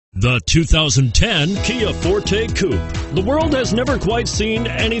The 2010 Kia Forte Koup. The world has never quite seen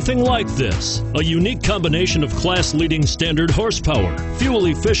anything like this. A unique combination of class-leading standard horsepower, fuel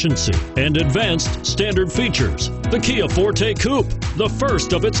efficiency, and advanced standard features. The Kia Forte Koup, the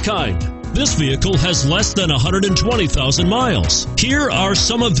first of its kind. This vehicle has less than 120,000 miles. Here are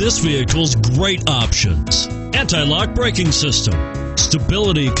some of this vehicle's great options: anti-lock braking system,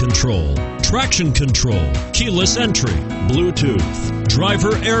 stability control, traction control, keyless entry, Bluetooth,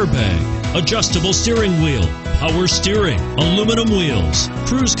 driver airbag, adjustable steering wheel, power steering, aluminum wheels,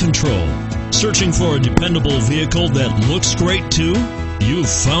 cruise control. Searching for a dependable vehicle that looks great too? You've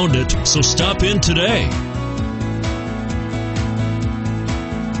found it, so stop in today.